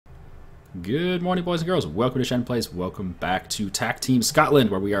Good morning, boys and girls. Welcome to Shenplays. Welcome back to Tac Team Scotland,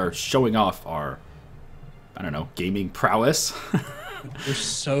 where we are showing off our, I don't know, gaming prowess. We're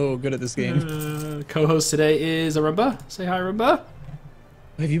so good at this game. Co-host today is Arumba. Say hi, Arumba.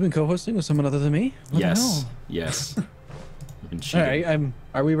 Have you been co-hosting with someone other than me? Yes. Yes. We've been cheating. All right,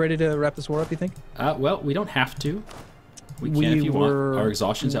 are we ready to wrap this war up, you think? Well, we don't have to. We can if you want. Our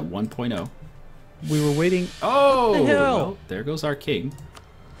exhaustion's at 1.0. We were waiting. Oh! What the hell? Well, there goes our king.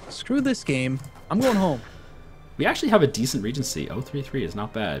 Screw this game. I'm going home. We actually have a decent regency. 033 is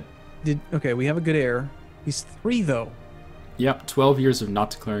not bad. Okay, we have a good heir. He's 3, though. Yep, 12 years of not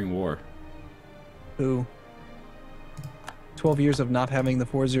declaring war. Ooh. 12 years of not having the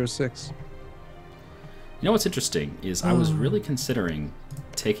 406. You know what's interesting is I was really considering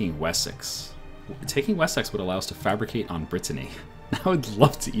taking Wessex. Taking Wessex would allow us to fabricate on Brittany. I would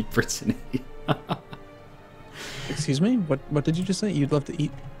love to eat Brittany. Excuse me? What did you just say? You'd love to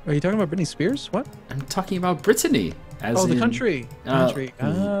eat? Are you talking about Britney Spears? What? I'm talking about Brittany. As the in, country.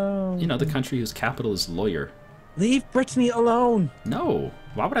 Oh. You know, the country whose capital is lawyer. Leave Brittany alone. No.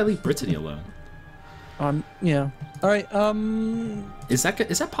 Why would I leave Brittany alone? Yeah. All right. Is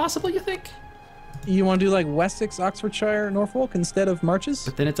that possible, you think? You want to do like Wessex, Oxfordshire, Norfolk instead of marches?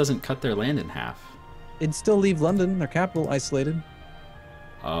 But then it doesn't cut their land in half. It'd still leave London, their capital, isolated.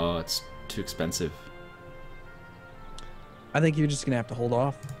 Oh, it's too expensive. I think you're just gonna have to hold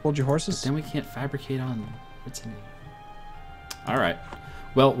off. Hold your horses. But then we can't fabricate on Brittany. All right.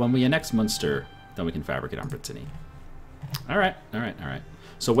 Well, when we annex Munster, then we can fabricate on Brittany. All right. All right. All right.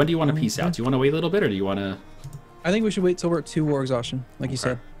 So when do you want to peace out? Do you want to wait a little bit, or do you want to? I think we should wait till we're at 2 war exhaustion, like you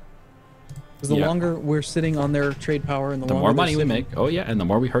said. Because the longer we're sitting on their trade power, and the more money we make. Oh yeah, and the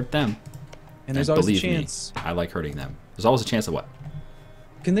more we hurt them. And there's always a chance. I like hurting them. There's always a chance of what?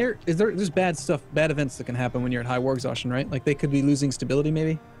 There's bad stuff, bad events that can happen when you're at high war exhaustion, right? Like they could be losing stability,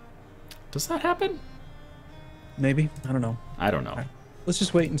 maybe. Does that happen? Maybe. I don't know. I don't know. Right. Let's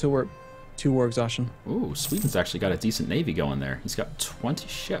just wait until we're at 2 war exhaustion. Ooh, Sweden's actually got a decent navy going there. He's got 20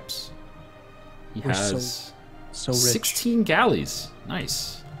 ships. He has so rich. 16 galleys.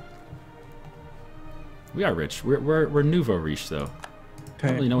 Nice. We are rich. We're nouveau riche though. Okay.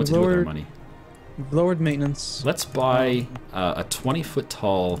 Don't really know what to do with our money. We've lowered maintenance. Let's buy a 20-foot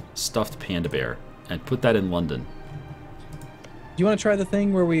tall stuffed panda bear and put that in London. Do you want to try the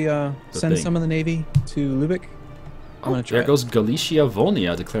thing where we send some of the navy to Lubeck? Oh, there goes Galicia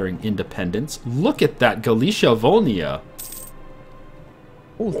Volnia declaring independence. Look at that, Galicia Volnia.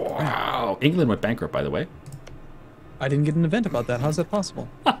 Oh, wow. England went bankrupt, by the way. I didn't get an event about that. How's that possible?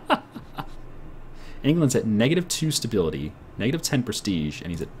 England's at -2 stability, -10 prestige,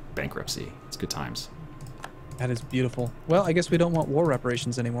 and he's at bankruptcy. It's good times. That is beautiful. Well, I guess we don't want war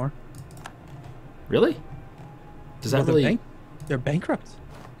reparations anymore. Really? Does that really... They're bankrupt.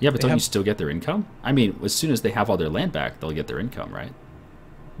 Yeah, but don't you still get their income? I mean, as soon as they have all their land back, they'll get their income, right?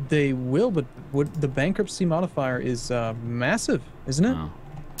 They will, but the bankruptcy modifier is massive, isn't it? Oh.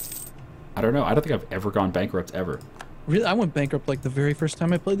 I don't know. I don't think I've ever gone bankrupt ever. Really? I went bankrupt like the very first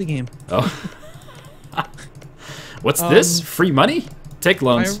time I played the game. Oh. What's this? Free money? Take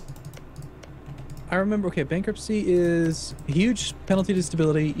loans. I remember, okay, bankruptcy is a huge penalty to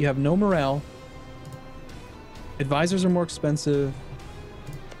stability. You have no morale. Advisors are more expensive.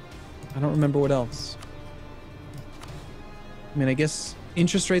 I don't remember what else. I mean, I guess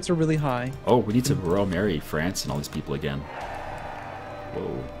interest rates are really high. Oh, we need to royal marry France and all these people again.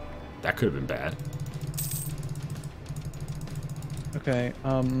 Whoa. That could have been bad. Okay,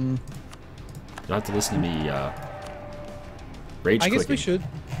 You'll have to listen to me, rage I guess clicking. we should.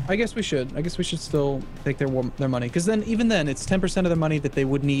 I guess we should still take their money. Because then, even then, it's 10% of the money that they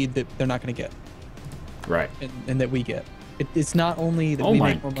would need that they're not going to get. Right. And that we get. It's not only that we make more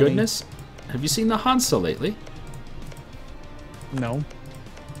money. Oh my goodness. Have you seen the Hansa lately? No.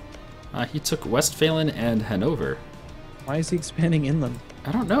 He took Westphalen and Hanover. Why is he expanding inland?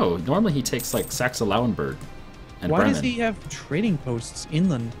 I don't know. Normally he takes like Saxe-Lauenburg and Why Bremen. does he have trading posts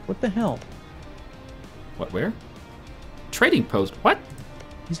inland? What the hell? What, where? Trading post? What?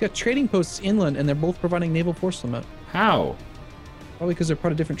 He's got trading posts inland, and they're both providing naval force limit. How? Probably because they're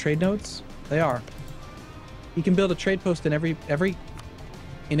part of different trade nodes. They are. He can build a trade post in every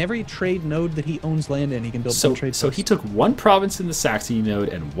trade node that he owns land in. He can build a trade post. So he took one province in the Saxony node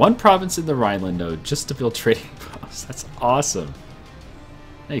and one province in the Rhineland node just to build trading posts. That's awesome.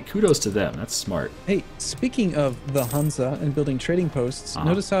 Hey, kudos to them. That's smart. Hey, speaking of the Hansa and building trading posts,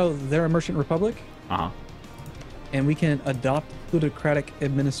 notice how they're a merchant republic? And we can adopt plutocratic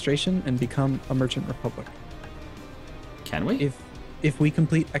administration and become a merchant republic. Can we? If we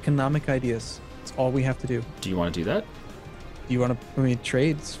complete economic ideas. That's all we have to do. Do you want to do that? You want to? I mean,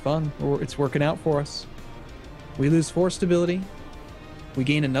 trade. It's fun. It's working out for us. We lose 4 stability. We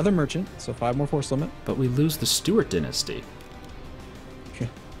gain another merchant, so 5 more force limit. But we lose the Stuart dynasty. Okay.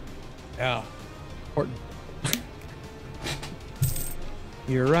 Yeah. Important.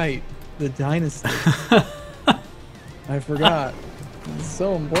 You're right. The dynasty. I forgot. It's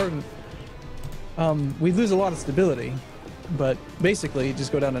so important. We lose a lot of stability, but basically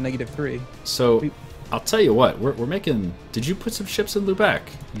just go down to -3. So, I'll tell you what. We're making. Did you put some ships in Lubeck?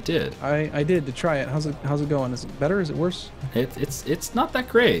 You did. I did to try it. How's it going? Is it better? Is it worse? It's not that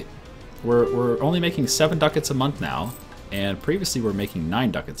great. We're only making 7 ducats a month now, and previously we're making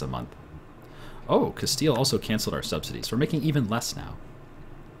 9 ducats a month. Oh, Castile also canceled our subsidies. We're making even less now.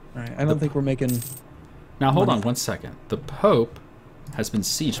 All right. I don't think we're making. Now hold on 1 second. The Pope has been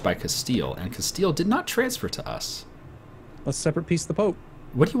sieged by Castile, and Castile did not transfer to us. Let's separate piece the Pope.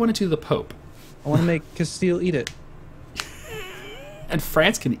 What do you want to do to the Pope? I want to make Castile eat it. And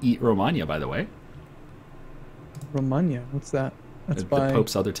France can eat Romagna, by the way. Romagna? What's that? That's the by...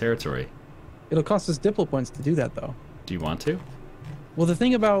 Pope's other territory. It'll cost us Diplo points to do that, though. Do you want to? Well, the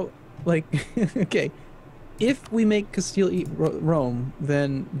thing about, like, okay, if we make Castile eat Rome,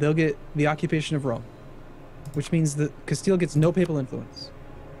 then they'll get the occupation of Rome, which means that Castile gets no papal influence.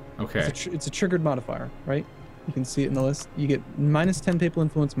 Okay. It's a triggered modifier, right? You can see it in the list. You get -10 papal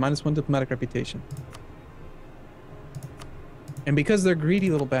influence, -1 diplomatic reputation. And because they're greedy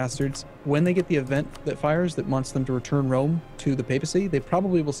little bastards, when they get the event that fires that wants them to return Rome to the papacy, they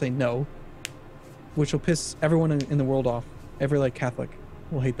probably will say no, which will piss everyone in the world off. Every, like, Catholic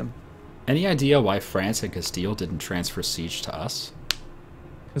will hate them. Any idea why France and Castile didn't transfer siege to us?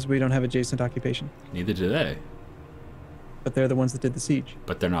 Because we don't have adjacent occupation. Neither do they. But they're the ones that did the siege.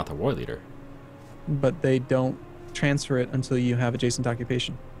 But they're not the war leader. But they don't transfer it until you have adjacent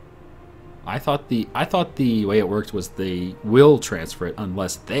occupation. I thought the way it worked was they will transfer it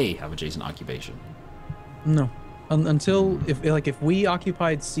unless they have adjacent occupation. No. Until if we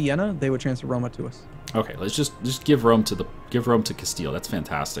occupied Siena, they would transfer Roma to us. Okay, let's just give Rome to Castile. That's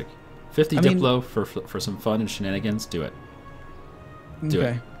fantastic. 50 Diplo for some fun and shenanigans. Do it. Do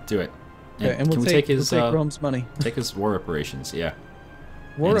it. Do it. And we'll take Rome's money. Take his war reparations. Yeah.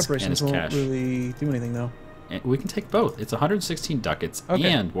 War reparations won't really do anything, though. And we can take both. It's 116 ducats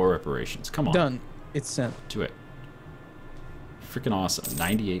and war reparations. Come on. Done. It's sent. Do it. Freaking awesome.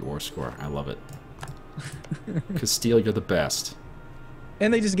 98 war score. I love it. Castile, you're the best.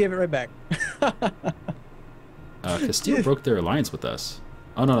 And they just gave it right back. Castile broke their alliance with us.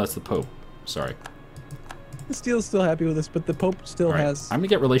 Oh, no, that's the Pope. Sorry. Castile's still happy with us, but the Pope still has... I'm going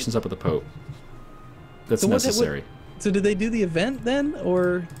to get relations up with the Pope. That's necessary. So did they do the event then,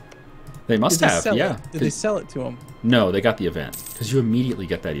 or... They must have, yeah. Did they sell it to him? No, they got the event. Because you immediately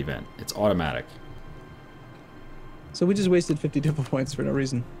get that event. It's automatic. So we just wasted 50 Diplo points for no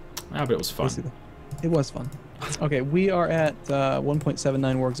reason. Ah, but it was fun. It was fun. Okay, we are at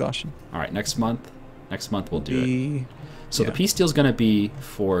 1.79 war exhaustion. All right, next month we'll do it. So the peace deal is going to be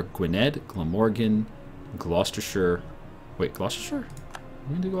for Gwynedd, Glamorgan, Gloucestershire. Wait, Gloucestershire? We're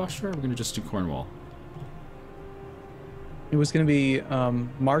going to do Gloucestershire, or we're going to just do Cornwall? It was going to be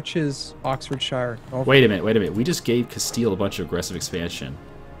Marches, Oxfordshire. Wait a minute. We just gave Castile a bunch of aggressive expansion,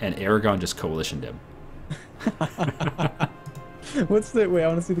 and Aragon just coalitioned him. What's the... Wait, I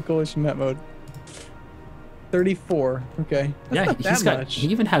want to see the coalition map mode. 34. Okay. He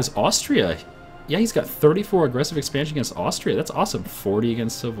even has Austria. Yeah, he's got 34 aggressive expansion against Austria. That's awesome. 40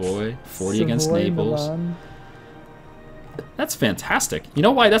 against Savoy, 40 against Naples. Milan. That's fantastic. You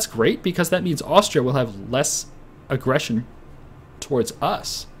know why that's great? Because that means Austria will have less aggression towards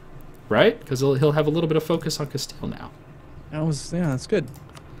us, right? Because he'll have a little bit of focus on Castile now. That's good.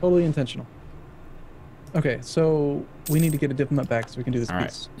 Totally intentional. Okay, so we need to get a diplomat back so we can do this All right,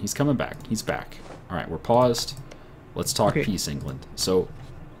 peace. He's coming back. He's back. All right, we're paused. Let's talk peace, England. So,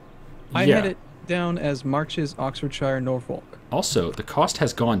 I had it down as Marches, Oxfordshire, Norfolk. Also, the cost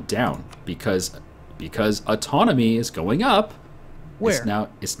has gone down because autonomy is going up. Where?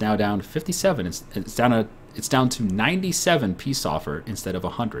 It's now down to 57. It's down to 97 peace offer instead of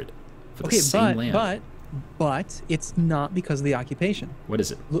 100 for the same land. But it's not because of the occupation. What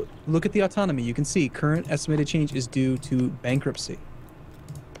is it? Look at the autonomy. You can see current estimated change is due to bankruptcy.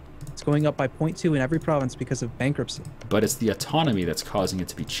 It's going up by 0.2 in every province because of bankruptcy. But it's the autonomy that's causing it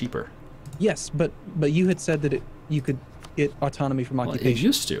to be cheaper. Yes, but you had said that you could get autonomy from occupation. It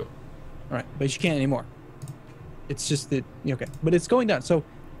used to. All right, but you can't anymore. It's just that but it's going down. So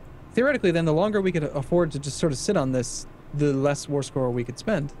theoretically, then the longer we could afford to just sort of sit on this, the less war score we could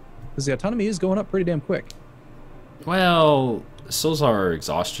spend, because the autonomy is going up pretty damn quick. Well, so's our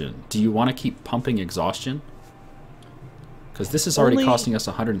exhaustion. Do you want to keep pumping exhaustion? Because this is already Only- costing us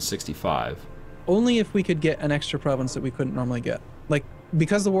 165. Only if we could get an extra province that we couldn't normally get. Like,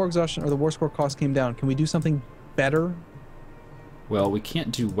 because the war exhaustion or the war score cost came down, can we do something better? Well, we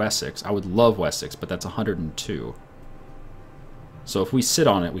can't do Wessex. I would love Wessex, but that's 102. So if we sit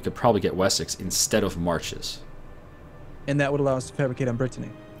on it, we could probably get Wessex instead of Marches. And that would allow us to fabricate on Brittany.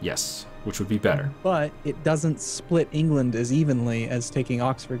 Yes, which would be better. But it doesn't split England as evenly as taking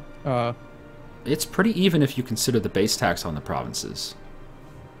Oxford. It's pretty even if you consider the base tax on the provinces.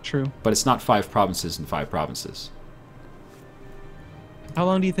 True. But it's not 5 provinces and 5 provinces. How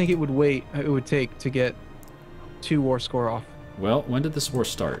long do you think it would take to get 2 war score off? Well, when did this war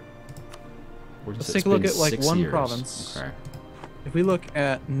start? Let's take a look at like 6 one years. province. Okay. If we look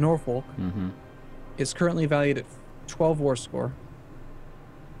at Norfolk, it's currently valued at 12 war score.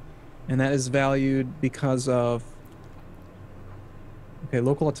 And that is valued because of... Okay,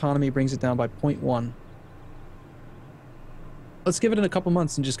 local autonomy brings it down by 0.1. Let's give it in a couple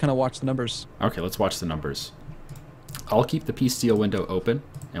months and just kind of watch the numbers. Okay, let's watch the numbers. I'll keep the peace deal window open,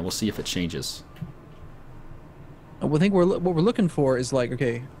 and we'll see if it changes. I think what we're looking for is like,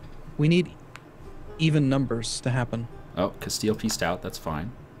 okay, we need even numbers to happen. Oh, Castile pieced out. That's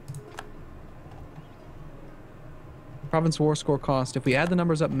fine. Province war score cost, if we add the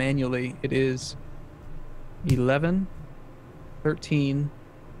numbers up manually, it is 11, 13,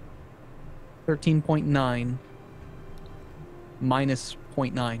 13.9, minus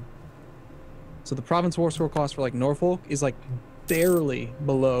 0.9. So the province war score cost for like Norfolk is like barely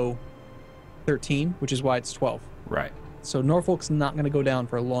below 13, which is why it's 12. Right. So Norfolk's not going to go down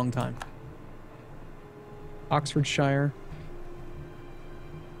for a long time. Oxfordshire,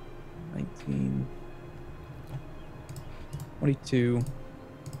 19, 22,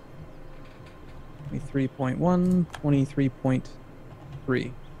 23.1,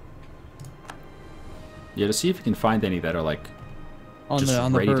 23.3. Yeah, to see if you can find any that are like On just the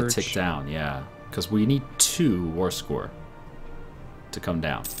ready verge. to tick down. Yeah, because we need 2 war score to come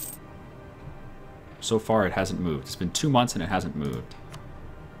down. So far, it hasn't moved. It's been 2 months and it hasn't moved.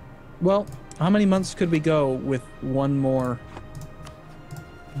 Well, how many months could we go with one more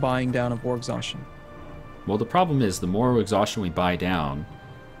buying down of war exhaustion? Well, the problem is the more exhaustion we buy down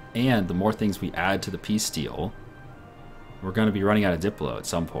and the more things we add to the peace deal, we're going to be running out of Diplo at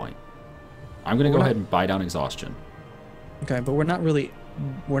some point. I'm going to go ahead and buy down exhaustion. Okay, but we're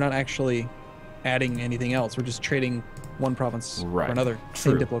not actually adding anything else. We're just trading one province for another.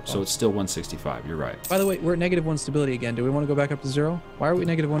 True. Same Diplo cost. So it's still 165. You're right. By the way, we're at -1 stability again. Do we want to go back up to 0? Why are we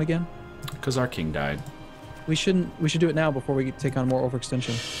 -1 again? Because our king died. We should do it now before we take on more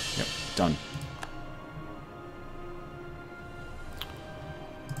overextension. Yep, done.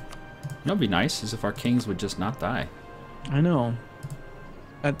 You know, what'd be nice is if our kings would just not die. I know.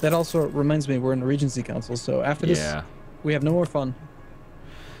 That also reminds me, we're in the Regency Council, so after this, we have no more fun.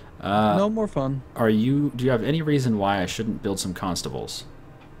 No more fun. Do you have any reason why I shouldn't build some constables?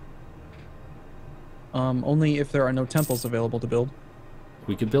 Only if there are no temples available to build.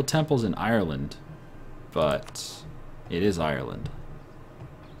 We could build temples in Ireland, but it is Ireland.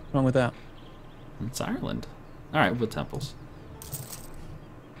 What's wrong with that? It's Ireland. Alright, we'll build temples.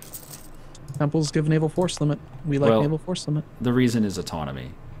 Temples give naval force limit. We like naval force limit. The reason is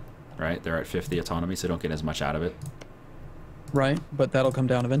autonomy, right? They're at 50 autonomy, so they don't get as much out of it. Right, but that'll come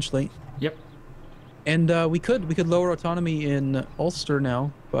down eventually. Yep. And we could lower autonomy in Ulster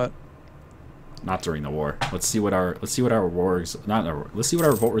now, but not during the war. Let's see what our let's see what our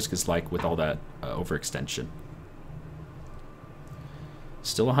revolt risk is like with all that overextension.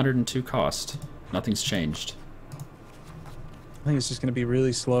 Still 102 cost. Nothing's changed. I think it's just going to be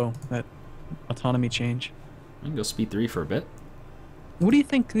really slow, that autonomy change. I can go speed 3 for a bit. What do you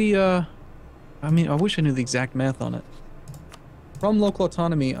think the I mean, I wish I knew the exact math on it. From local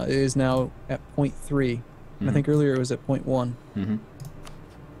autonomy is now at 0.3. I think earlier it was at 0.1.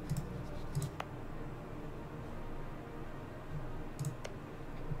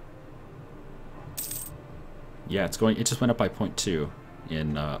 Yeah, it just went up by 0.2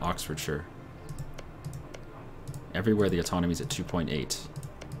 in Oxfordshire. Everywhere the autonomy is at 2.8.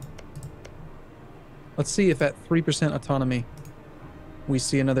 Let's see if at 3% autonomy we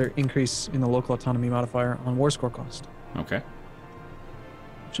see another increase in the local autonomy modifier on war score cost. Okay.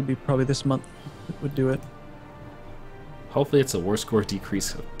 Should be probably this month that would do it. Hopefully it's a war score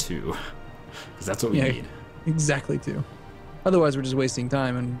decrease of 2. Because that's what we need. Exactly 2. Otherwise we're just wasting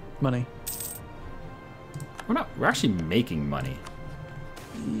time and money. We're actually making money.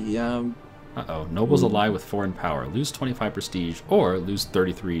 Yeah. Uh-oh. Nobles ally with foreign power. Lose 25 prestige or lose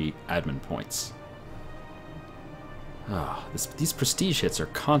 33 admin points. These prestige hits are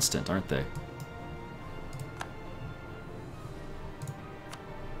constant, aren't they?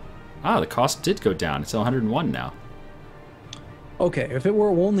 Ah, the cost did go down. It's 101 now. Okay, if it were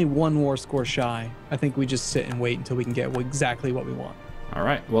only one war score shy, I think we just sit and wait until we can get exactly what we want. All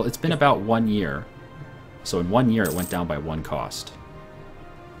right. Well, it's been about 1 year. So in 1 year, it went down by 1 cost.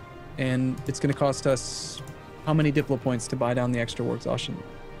 And it's going to cost us how many Diplo points to buy down the extra war exhaustion?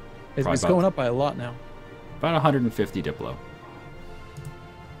 It's Probably going up by a lot now. About 150 Diplo.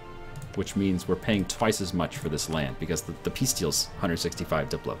 Which means we're paying twice as much for this land because the peace deal's 165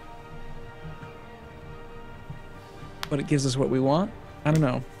 Diplo. But it gives us what we want? I don't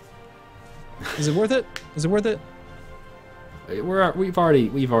know. Is it worth it? Is it worth it? We've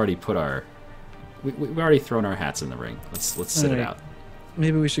already put our we've already thrown our hats in the ring. Let's sit it out.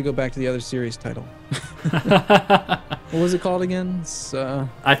 Maybe we should go back to the other series title. What was it called again? It's,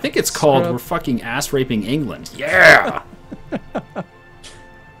 I think it's called We're Fucking Ass Raping England. Yeah.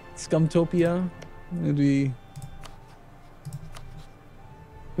 Scumtopia. We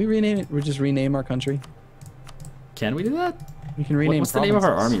rename it. We just rename our country. Can we do that? We can rename. What's the name of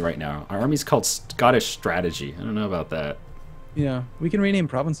our army right now? Our army's called Scottish Strategy. I don't know about that. Yeah, we can rename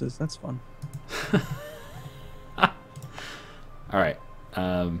provinces. That's fun. All right.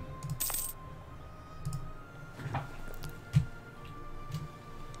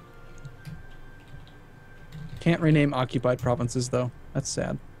 Can't rename occupied provinces though. That's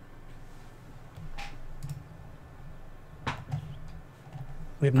sad.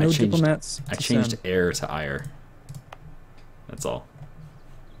 We have no diplomats. I changed heir to ire. That's all.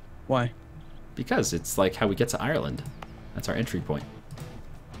 Why? Because it's like how we get to Ireland. That's our entry point.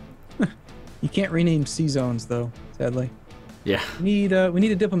 You can't rename sea zones though, sadly. Yeah. We need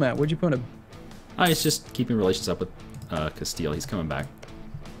a diplomat. Where'd you put him? He's just keeping relations up with Castile. He's coming back.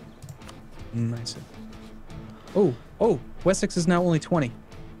 I see. Oh, Wessex is now only 20.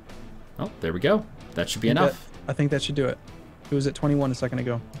 Oh, there we go. That should be enough. I think that should do it. It was at 21 a second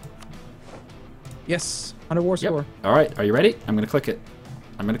ago. Yes, 100 war score. All right, are you ready? I'm gonna click it.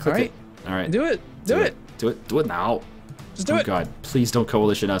 I'm gonna click it. All right. Do it. Do it. Do it. Do it now. Just do it. Oh God, please don't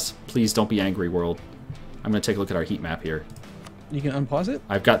coalition us. Please don't be angry, world. I'm gonna take a look at our heat map here. You can unpause it?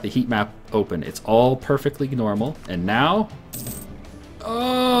 I've got the heat map open. It's all perfectly normal. And now...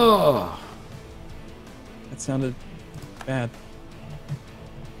 Oh! That sounded bad.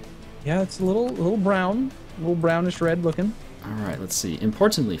 Yeah, it's a little brown. A little brownish red looking. All right, let's see.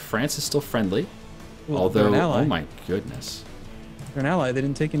 Importantly, France is still friendly. Well, although, oh my goodness. They're an ally. They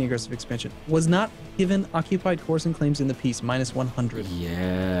didn't take any aggressive expansion. Was not given occupied cores and claims in the peace, minus 100.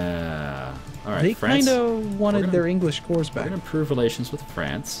 Yeah. All right, they France. They kind of wanted their English cores back. We're going to improve relations with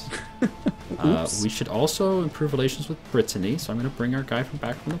France. We should also improve relations with Brittany, so I'm going to bring our guy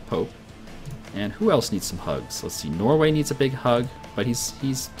back from the Pope. And who else needs some hugs? Let's see. Norway needs a big hug, but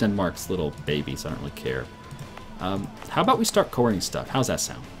he's Denmark's little baby, so I don't really care. How about we start coring stuff? How's that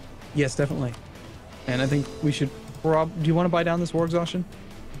sound? Yes, definitely. And I think we should... do you want to buy down this war exhaustion?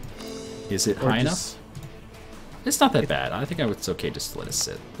 Is it high enough? It's not that bad. I think it's okay just to let it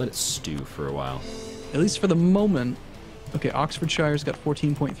sit. Let it stew for a while. At least for the moment. Okay, Oxfordshire's got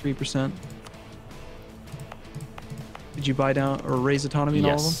 14.3%. Did you buy down or raise autonomy in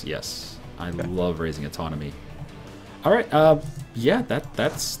all of them? Yes. I love raising autonomy. All right. Yeah,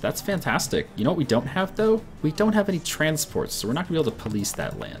 that's fantastic. You know what we don't have, though? We don't have any transports, so we're not going to be able to police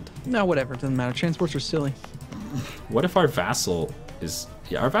that land. No, whatever. It doesn't matter. Transports are silly. What if our vassal is...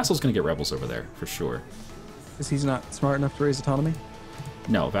 Yeah, our vassal's going to get rebels over there, for sure. Because he's not smart enough to raise autonomy?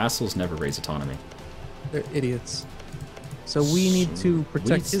 No, vassals never raise autonomy. They're idiots. So we need to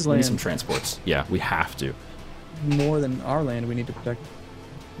protect his land. We need some transports. Yeah, we have to. More than our land we need to protect.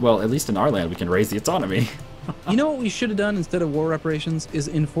 Well, at least in our land we can raise the autonomy. You know what we should have done instead of war reparations is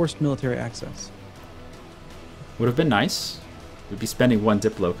enforced military access. Would have been nice. We'd be spending 1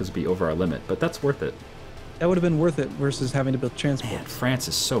 Diplo because we'd be over our limit, but that's worth it. That would have been worth it versus having to build transport. Man, France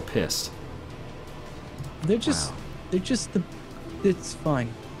is so pissed. They're just, it's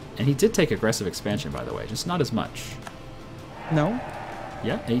fine. And he did take aggressive expansion, by the way, just not as much. No.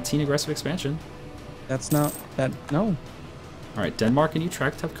 Yeah, 18 aggressive expansion. That's not that. No. All right, Denmark and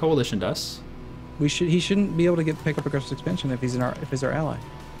Utrecht have coalitioned us. He shouldn't be able to pick up aggressive expansion if he's our ally.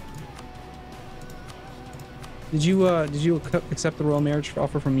 Did you accept the royal marriage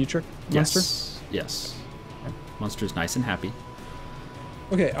offer from Utrecht? Yes. Munster? Yes. Munster's nice and happy.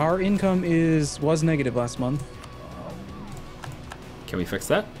 Okay, our income was negative last month. Can we fix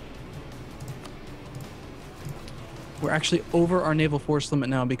that? We're actually over our naval force limit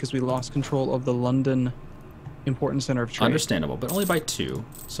now because we lost control of the London important center of trade. Understandable, but only by 2.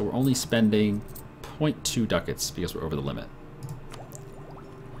 So we're only spending 0.2 ducats because we're over the limit.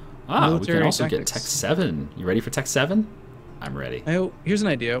 Military we can also tactics. get Tech 7. You ready for Tech 7? I'm ready. Here's an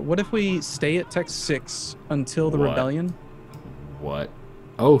idea. What if we stay at Tech 6 until the What? rebellion? What?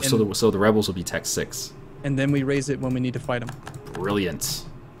 Oh, so the rebels will be Tech 6. And then we raise it when we need to fight them. Brilliant.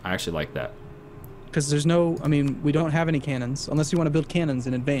 I actually like that. Because there's no, I mean, we don't have any cannons, unless you want to build cannons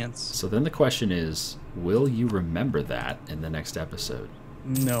in advance. So then the question is, will you remember that in the next episode?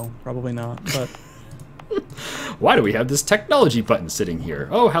 No, probably not, but... Why do we have this technology button sitting here?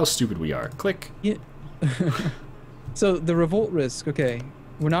 Oh, how stupid we are. Click. Yeah. So the revolt risk, okay,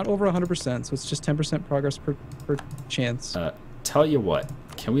 we're not over 100%, so it's just 10% progress per chance. Tell you what,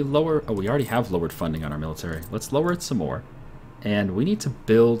 can we lower... Oh, we already have lowered funding on our military. Let's lower it some more. And we need to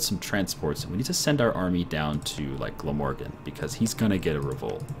build some transports. We need to send our army down to, like, Glamorgan, because he's going to get a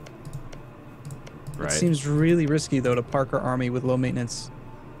revolt. Right? It seems really risky, though, to park our army with low maintenance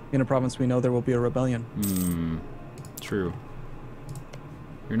in a province we know there will be a rebellion. True.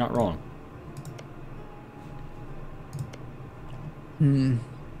 You're not wrong.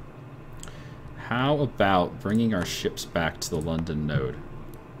 How about bringing our ships back to the London node?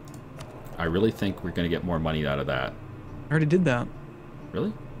 I really think we're going to get more money out of that. I already did that.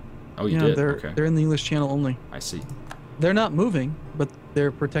 Really? Oh, you Yeah, did? they're, Okay. they're in the English Channel only. I see. They're not moving, but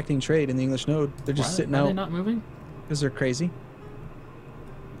they're protecting trade in the English node. They're just sitting Are out they not moving? because they're crazy.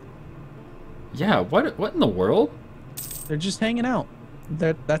 Yeah, what in the world? They're just hanging out.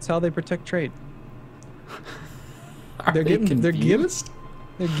 That's how they protect trade. Are They're they given- they're given- confused?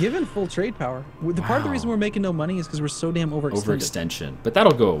 They're given full trade power. The part of the reason Wow. we're making no money is because we're so damn overextended. Overextension. But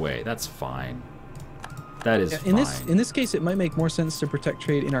that'll go away. That's fine. That is In fine. this case, it might make more sense to protect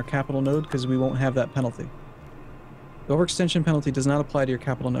trade in our capital node because we won't have that penalty. The overextension penalty does not apply to your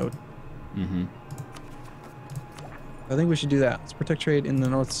capital node. I think we should do that. Let's protect trade in the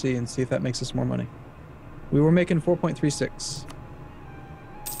North Sea and see if that makes us more money. We were making 4.36.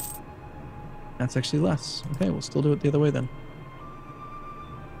 That's actually less. Okay, we'll still do it the other way then.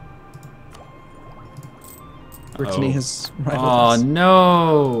 Brittany has rivaled Oh us.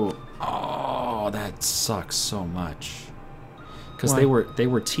 no! Oh, that sucks so much. Because Why? they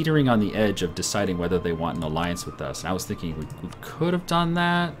were teetering on the edge of deciding whether they want an alliance with us, and I was thinking we could have done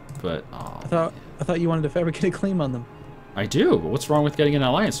that, but oh, I thought you wanted to fabricate a claim on them. I do. But what's wrong with getting an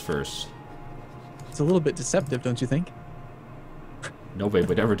alliance first? It's a little bit deceptive, don't you think? Nobody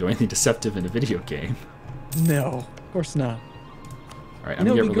would ever do anything deceptive in a video game. No, of course not. All right, You I'm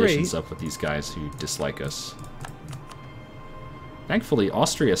know, gonna it'd get be relations great. up with these guys who dislike us. Thankfully,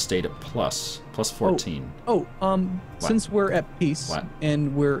 Austria stayed at plus 14. Since we're at peace What?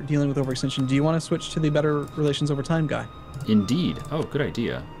 and we're dealing with overextension, do you want to switch to the better relations over time guy? Indeed. Oh, good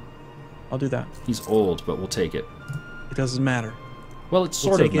idea. I'll do that. He's old, but we'll take it. It doesn't matter. Well, it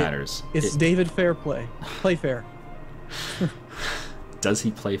sort of take it. matters. It's David Fairplay. Play fair. Does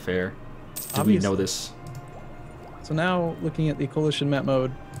he play fair? Do we Obviously. know this? So now, looking at the coalition map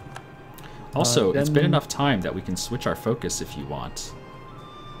mode. Also, it's been then- enough time that we can switch our focus if you want.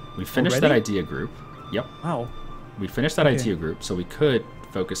 We finished that Already? idea group. Yep. Wow. We finished that Okay. idea group, so we could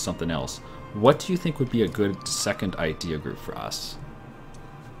focus something else. What do you think would be a good second idea group for us?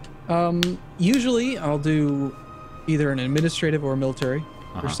 Usually I'll do either an administrative or a military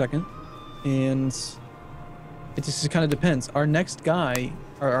for second. And it just kind of depends. Our next guy,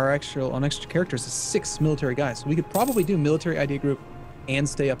 our next character is 6 military guys. So we could probably do military idea group and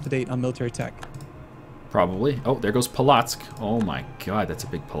stay up to date on military tech. Probably. Oh, there goes Polotsk. Oh my god, that's a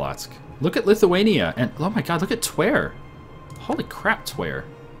big Polotsk. Look at Lithuania, and oh my god, look at Twer. Holy crap, Twer.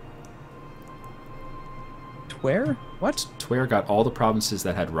 Where? What? Twer got all the provinces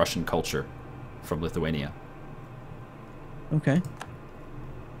that had Russian culture from Lithuania. Okay.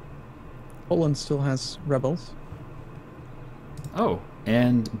 Poland still has rebels. Oh,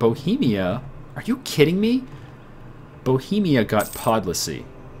 and Bohemia. Are you kidding me? Bohemia got podlacy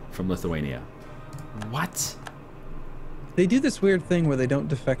from Lithuania. What? They do this weird thing where they don't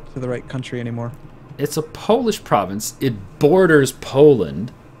defect to the right country anymore. It's a Polish province. It borders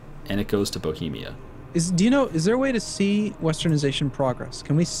Poland, and it goes to Bohemia. Is there a way to see westernization progress?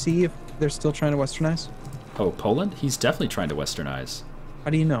 Can we see if they're still trying to westernize? Oh, Poland? He's definitely trying to westernize. How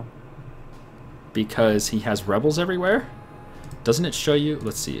do you know? Because he has rebels everywhere? Doesn't it show you?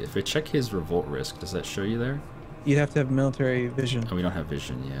 Let's see. If we check his revolt risk, does that show you there? You'd have to have military vision. Oh, we don't have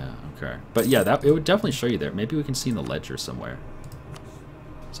vision. Yeah, okay. But yeah, it would definitely show you there. Maybe we can see in the ledger somewhere.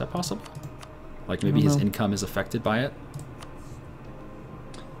 Is that possible? Like maybe his know. income is affected by it?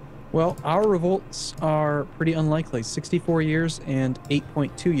 Well, our revolts are pretty unlikely. 64 years and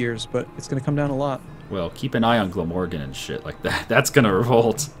 8.2 years, but it's going to come down a lot. Well, keep an eye on Glamorgan and shit like that. That's gonna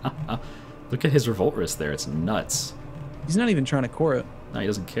revolt. Look at his revolt risk there. It's nuts. He's not even trying to core it. No, he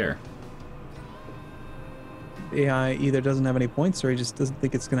doesn't care. AI either doesn't have any points or he just doesn't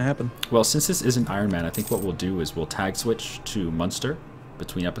think it's going to happen. Well, since this isn't Iron Man, I think what we'll do is we'll tag switch to Munster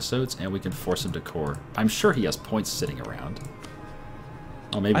between episodes, and we can force him to core. I'm sure he has points sitting around.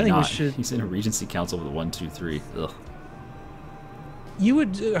 Oh, maybe I think not. we should... He's in a Regency Council with 1, 2, 3. Ugh. You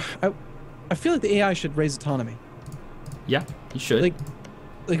would... I feel like the AI should raise autonomy. Yeah, he should.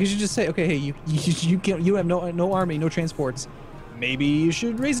 Like you should just say, okay, hey, you have no army, no transports. Maybe you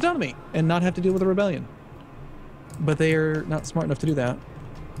should raise autonomy and not have to deal with a rebellion. But they are not smart enough to do that.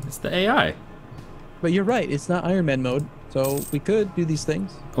 It's the AI. But you're right, it's not Iron Man mode, so we could do these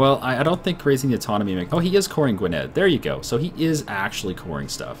things. Well, I don't think raising the autonomy... Oh, he is coring Gwynedd. There you go. So he is actually coring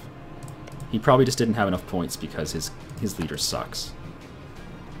stuff. He probably just didn't have enough points because his leader sucks.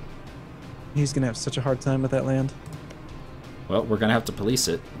 He's going to have such a hard time with that land. Well, we're going to have to police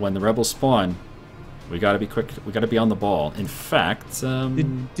it. When the rebels spawn, we got to be quick. We got to be on the ball. In fact...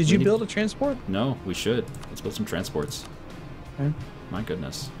 Did you build a transport? No, we should. Let's build some transports. Okay. My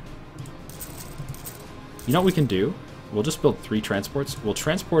goodness. You know what we can do? We'll just build 3 transports. We'll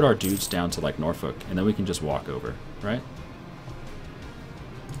transport our dudes down to, like, Norfolk, and then we can just walk over, right?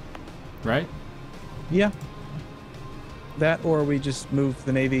 Right? Yeah. That, or we just move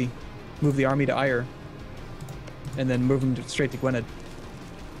the Navy, move the Army to Ayr, and then move them straight to Gwynedd.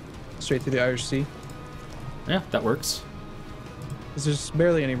 Straight through the Irish Sea. Yeah, that works. Because there's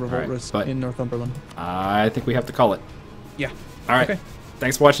barely any revolt risk in Northumberland. I think we have to call it. Yeah. All right. Okay.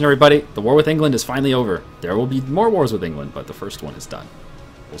 Thanks for watching, everybody. The war with England is finally over. There will be more wars with England, but the first one is done.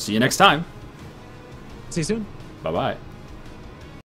 We'll see you next time. See you soon. Bye-bye.